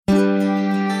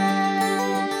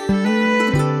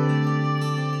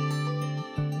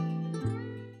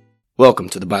Welcome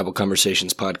to the Bible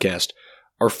Conversations podcast.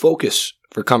 Our focus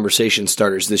for conversation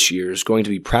starters this year is going to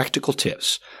be practical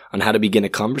tips on how to begin a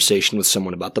conversation with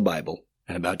someone about the Bible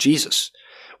and about Jesus.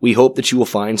 We hope that you will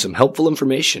find some helpful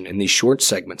information in these short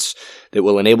segments that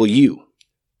will enable you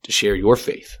to share your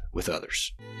faith with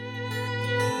others.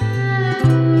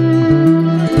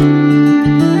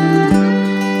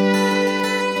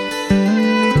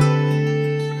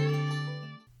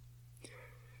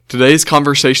 Today's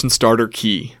conversation starter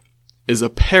key is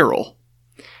apparel,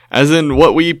 as in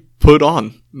what we put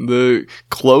on, the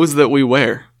clothes that we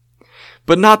wear,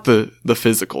 but not the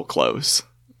physical clothes.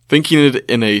 Thinking it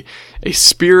in a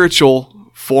spiritual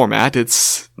format,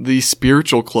 it's the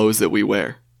spiritual clothes that we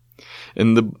wear.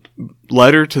 In the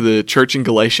letter to the church in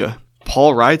Galatia,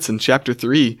 Paul writes in chapter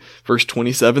 3, verse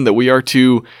 27, that we are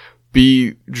to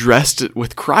be dressed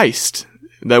with Christ,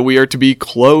 that we are to be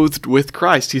clothed with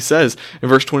Christ. He says in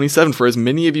verse 27, "For as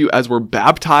many of you as were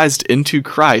baptized into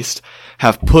Christ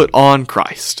have put on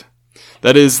Christ."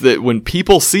 That is, that when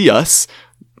people see us,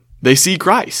 they see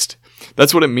Christ.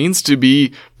 That's what it means to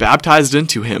be baptized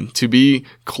into Him, to be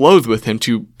clothed with Him,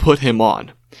 to put Him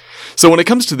on. So when it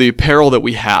comes to the apparel that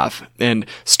we have and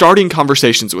starting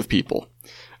conversations with people,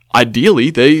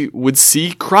 ideally they would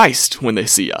see Christ when they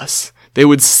see us. They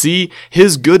would see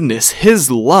His goodness, His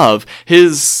love,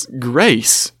 His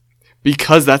grace,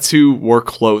 because that's who we're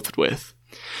clothed with.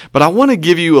 But I want to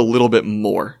give you a little bit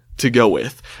more to go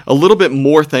with, a little bit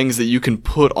more things that you can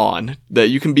put on, that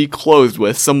you can be clothed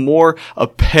with, some more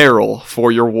apparel for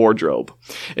your wardrobe.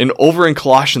 And over in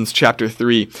Colossians chapter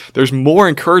 3, there's more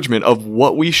encouragement of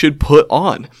what we should put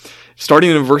on.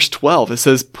 Starting in verse 12, it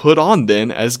says, "Put on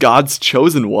then, as God's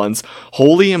chosen ones,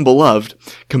 holy and beloved,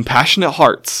 compassionate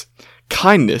hearts,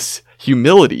 kindness,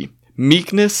 humility,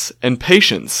 meekness, and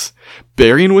patience,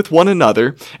 bearing with one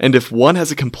another, and if one has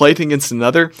a complaint against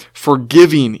another,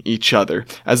 forgiving each other.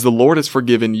 As the Lord has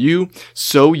forgiven you,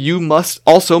 so you must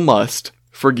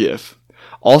forgive.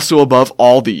 Also above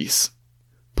all these,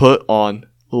 put on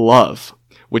love,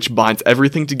 which binds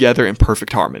everything together in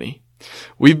perfect harmony."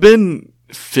 We've been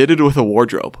fitted with a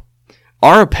wardrobe.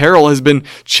 Our apparel has been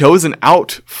chosen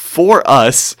out for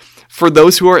us, for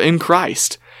those who are in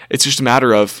Christ. It's just a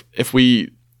matter of if we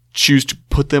choose to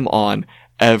put them on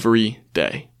every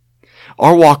day.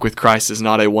 Our walk with Christ is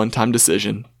not a one-time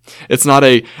decision. It's not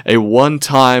a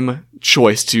one-time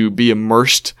choice to be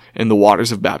immersed in the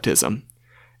waters of baptism.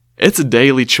 It's a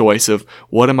daily choice of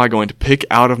what am I going to pick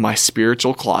out of my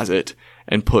spiritual closet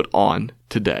and put on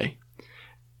today.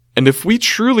 And if we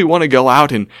truly want to go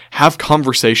out and have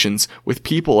conversations with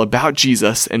people about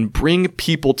Jesus and bring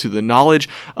people to the knowledge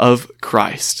of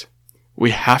Christ,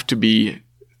 we have to be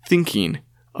thinking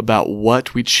about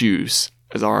what we choose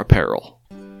as our apparel.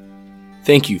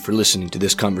 Thank you for listening to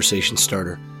this conversation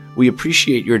starter. We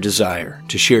appreciate your desire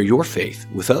to share your faith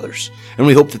with others, and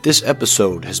we hope that this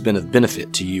episode has been of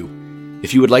benefit to you.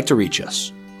 If you would like to reach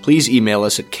us, please email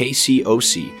us at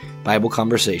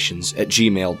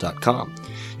kcocbibleconversations@gmail.com.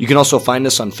 You can also find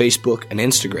us on Facebook and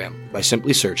Instagram by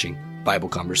simply searching Bible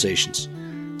Conversations.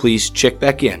 Please check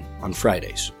back in on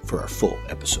Fridays for our full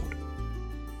episode.